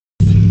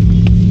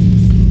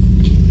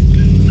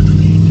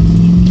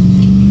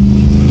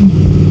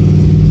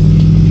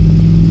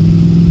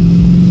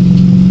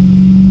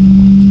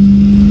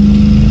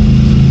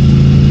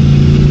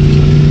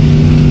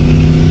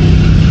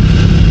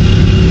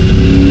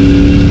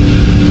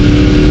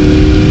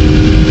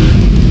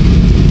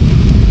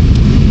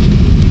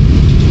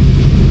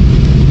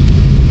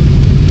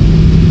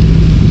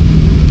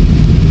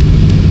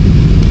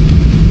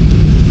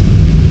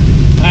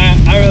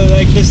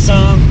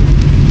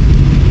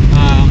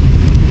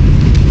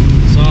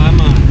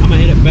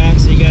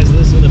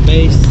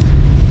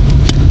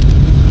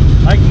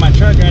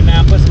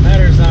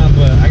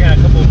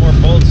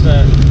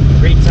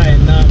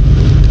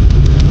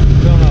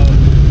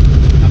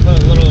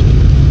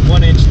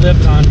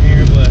slipped on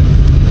here, but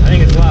I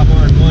think it's a lot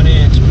more than 1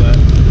 inch. But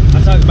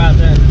I'll talk about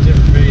that in a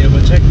different video.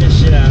 But check this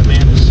shit out,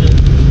 man. This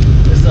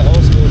is an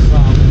old school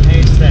song,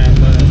 Heystak,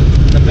 but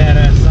it's a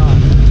badass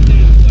song.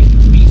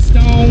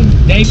 Stone,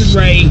 David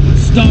Ray,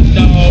 Stump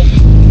Dog,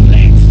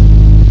 Lex.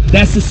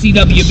 That's the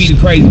CWB, the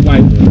crazy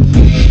white boy.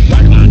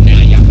 Right about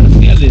now, y'all gonna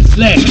feel this.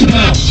 Lex,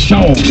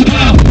 show 'em.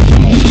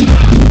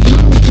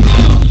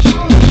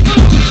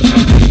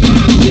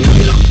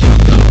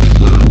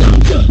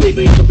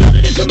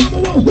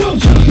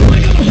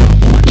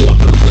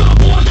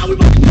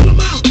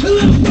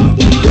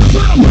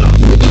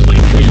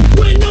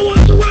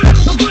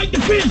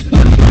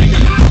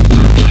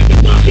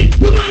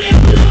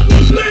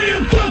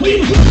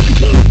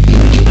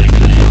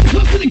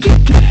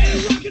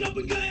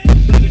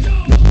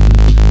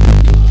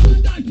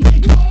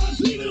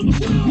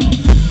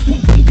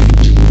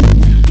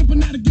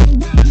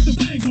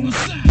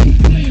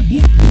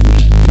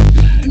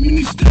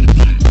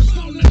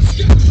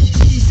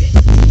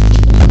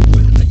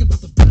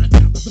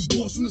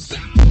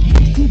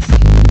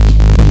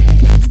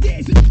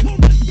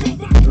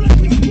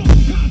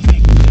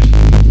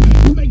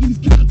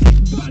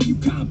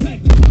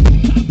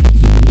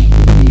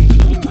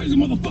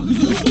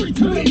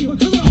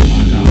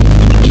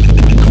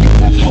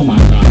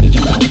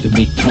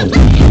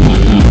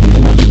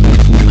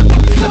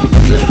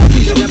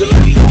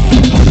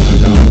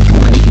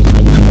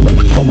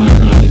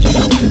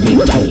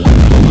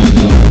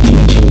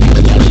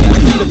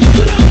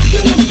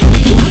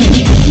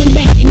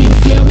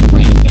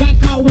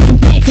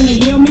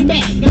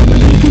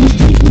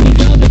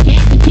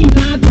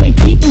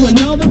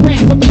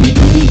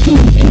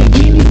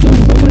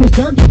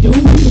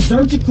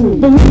 Crew.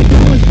 But when the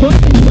doors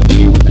bustin', you'll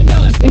be with the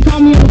dust. They call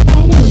me on the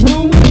phone, what's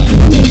wrong with us?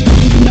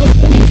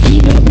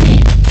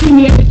 See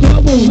me at the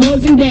club on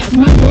hugs and daps.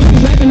 My girl be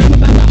rapping, I'm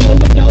about to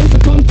overdose. I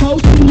come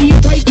close to leave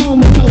break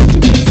home with toast.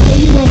 You can't throw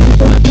you up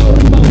before I throw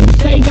them bones.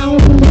 Stay gone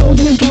from the roads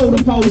and then go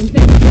to pose.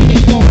 They be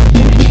saying go,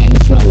 then I had to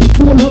slow.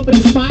 Pull up in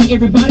the spot,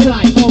 everybody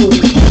like, oh.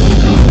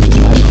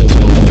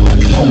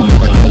 Oh my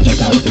God, I just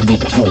got to be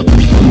told.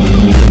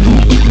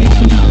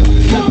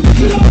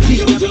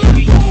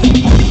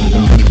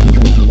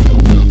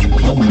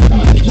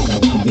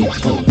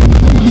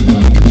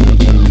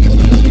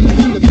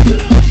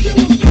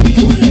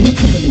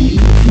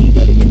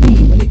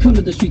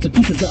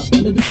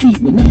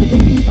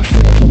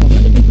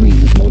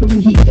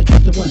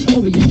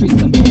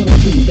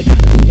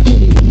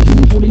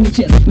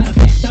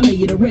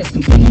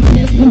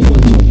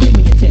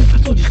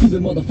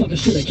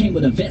 Should've came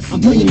with a vest. I'm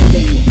bringing it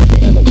down.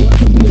 Ever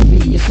was and will be.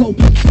 You're so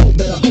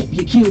better hope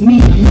you kill me.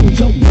 I'm no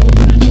joke, bro,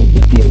 but I know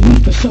you feel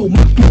weak. For sure,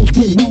 my flow's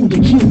been known to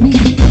kill me.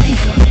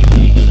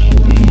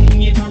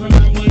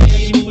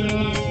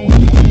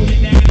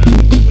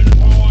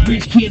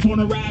 Rich kids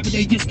wanna ride, but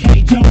they just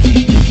can't jump.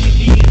 Y'all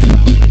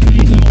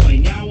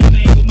will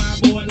make with my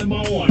boys are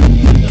born.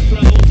 The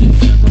flows in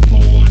several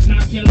forms.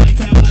 Knock your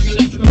lights out like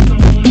electrical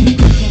storm.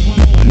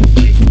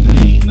 Play some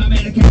pain. My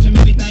medication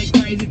made me think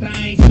crazy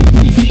things.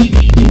 You see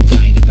me.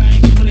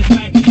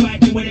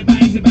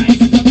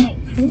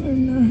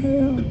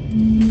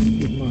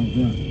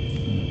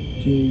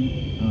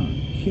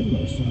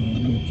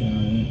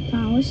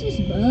 Oh, it's just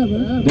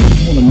Bubba. They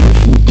just wanna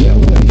listen, they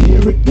don't wanna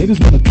hear it. They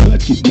just wanna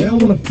touch it, they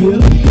don't wanna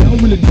feel it. They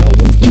don't really know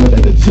what's good,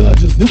 they the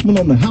judges. This one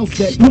on the house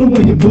that put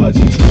away your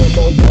budget. Slow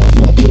so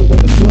I put away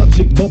the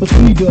subject. Bubba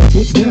speed up,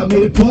 switch down,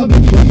 made it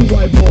public. From the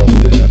right ball, we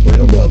did that for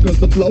the ruckers.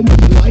 The flow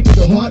made you like it,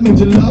 the heart made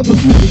you love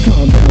us. You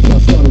calm down, so I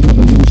start a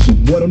revolution.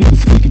 Boy, don't even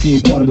speak if you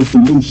ain't part of the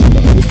solution.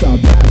 This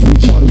South guys, we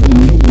charted with a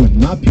new one.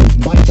 My pills,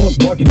 bite fuck,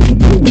 market is a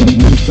blue one.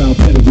 We South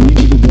better, we need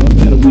to do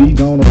better. We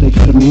gone on take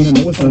ketamine, I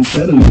know it's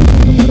unsettling.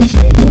 No matter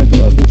change like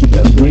love, what you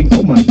best bring.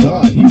 Oh my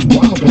God, he's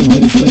wild, don't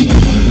let it say.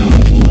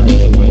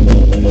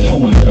 Oh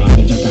my God, I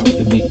just got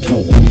the big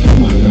toe. Oh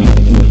my God,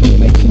 it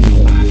makes me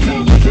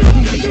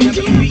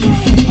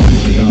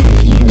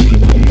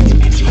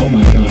oh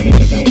my God, I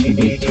just got the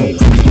big toe. Oh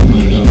my God, oh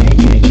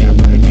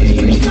my God, I just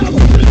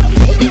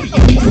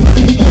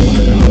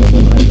got the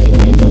big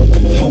toe.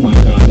 Oh my God, oh my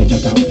God, I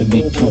just got the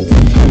big toe.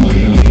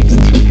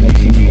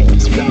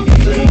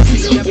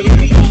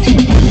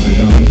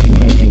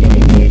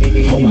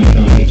 Oh my God.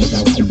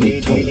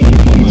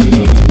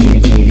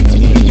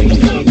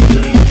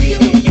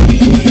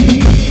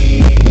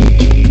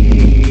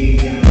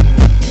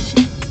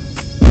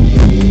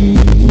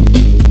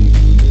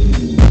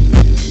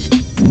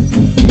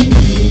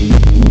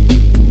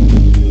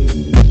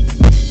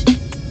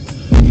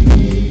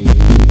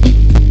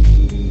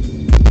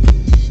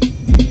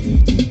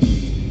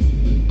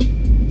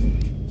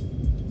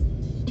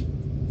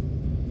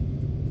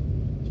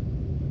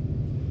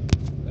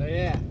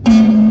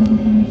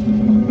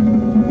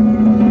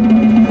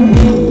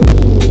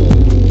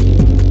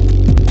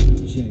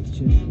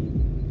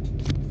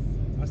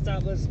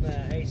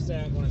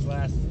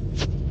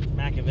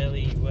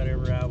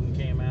 Whatever album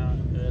came out,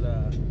 it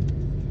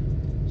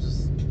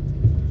just,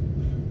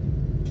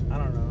 I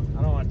don't know.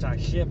 I don't want to talk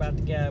shit about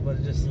the guy, but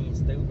it just seems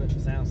stupid.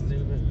 It sounds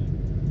stupid.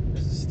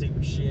 This is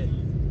stupid shit.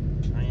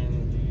 I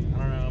mean, I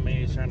don't know,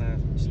 maybe he's trying to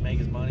just make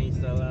his money,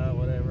 sell out,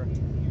 whatever.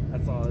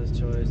 That's all his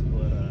choice,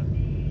 but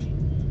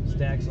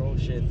Stack's old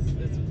shit,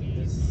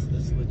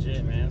 it's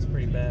legit, man. It's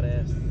pretty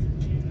badass.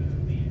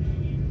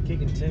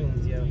 Kicking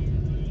tunes, yo.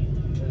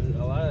 There's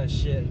a lot of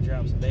shit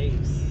drops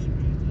bass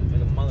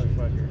like a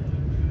motherfucker.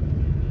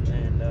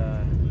 And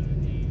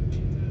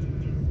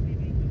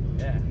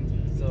yeah,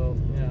 so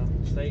you know,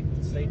 stay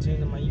tuned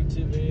to my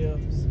YouTube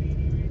videos.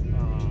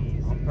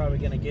 I'm probably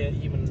gonna get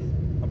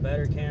even a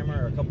better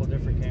camera or a couple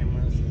different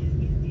cameras.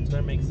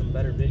 Start making some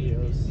better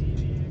videos.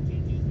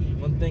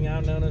 One thing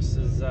I've noticed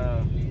is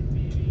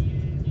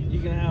you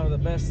can have the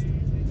best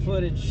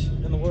footage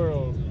in the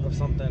world of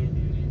something,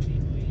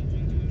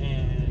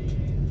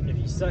 and if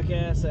you suck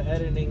ass at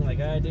editing like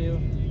I do,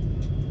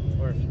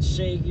 or if it's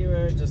shaky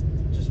or it just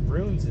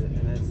ruins it.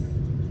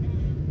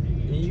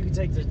 And you can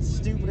take the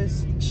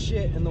stupidest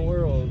shit in the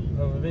world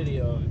of a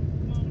video,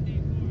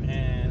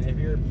 and if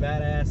you're a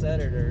badass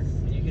editor,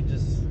 you can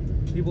just,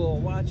 people will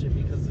watch it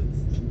because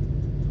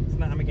it's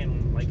not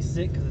making like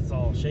sick because it's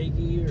all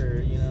shaky,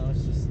 or you know,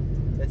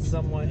 it's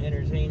somewhat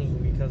entertaining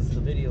because the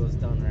video is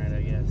done right,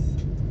 I guess.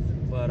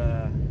 But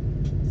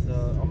so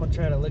I'm gonna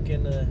try to look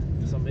into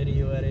some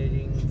video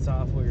editing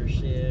software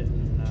shit,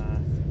 and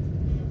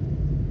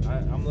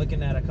I'm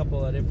looking at a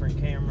couple of different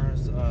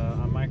cameras,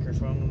 a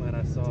microphone that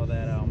I saw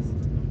that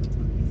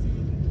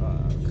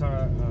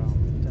car,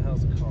 what the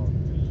hell's it called?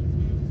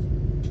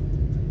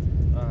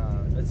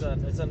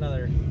 It's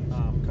another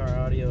car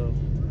audio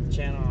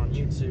channel on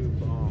YouTube,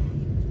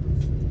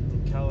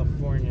 in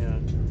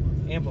California.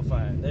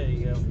 Amplify. There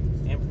you go.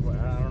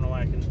 Amplify. I don't know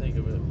why I couldn't think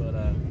of it, but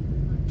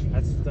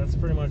that's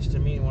pretty much, to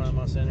me, one of the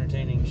most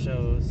entertaining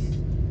shows.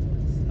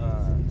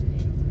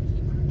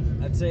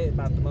 I'd say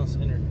about the most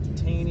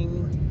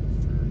entertaining.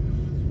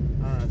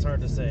 I don't know, it's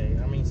hard to say.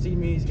 I mean, Steve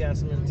Meade's got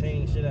some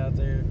entertaining shit out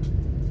there.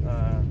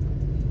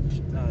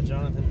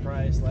 Jonathan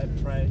Price, Life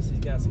Price, he's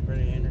got some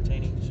pretty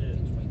entertaining shit.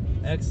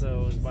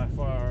 EXO is by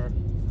far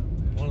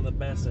one of the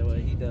best at what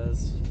he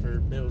does for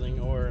building,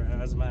 or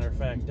as a matter of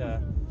fact,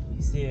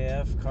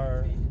 CAF,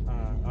 car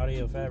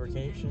audio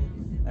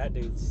fabrication. That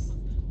dude's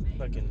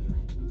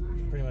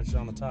fucking pretty much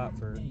on the top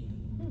for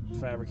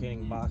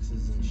fabricating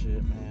boxes and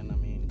shit, man. I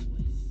mean,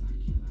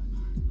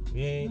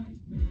 we ain't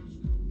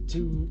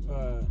too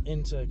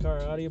into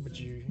car audio, but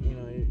you're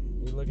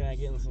looking at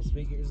getting some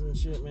speakers and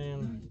shit,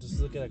 man. Just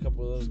look at a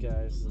couple of those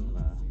guys, and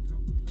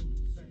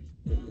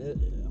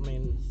I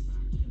mean,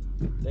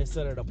 they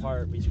set it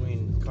apart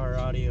between car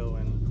audio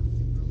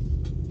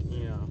and,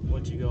 you know,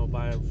 what you go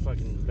buy at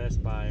fucking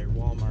Best Buy or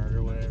Walmart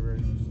or whatever.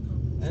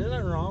 And there's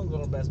nothing wrong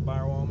going to Best Buy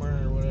or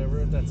Walmart or whatever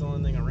if that's the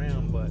only thing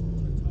around, but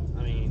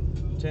I mean,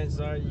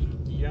 chances are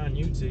you're on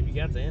YouTube, you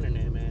got the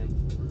internet, man.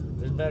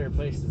 There's better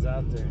places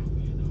out there.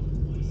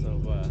 So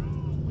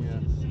yeah,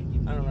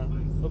 I don't know.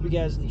 Hope you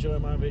guys enjoy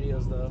my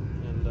videos though,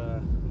 and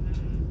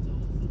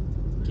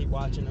keep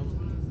watching them.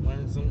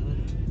 Learn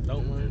something,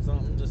 don't learn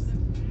something, just,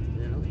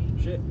 you know,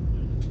 shit,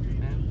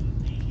 man.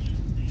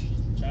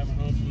 Driving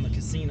home from the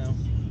casino.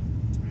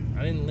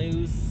 I didn't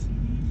lose.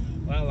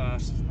 Well, I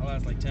lost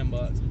like $10,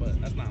 but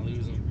that's not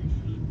losing.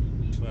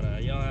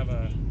 But y'all have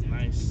a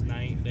nice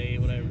night, day,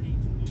 whatever.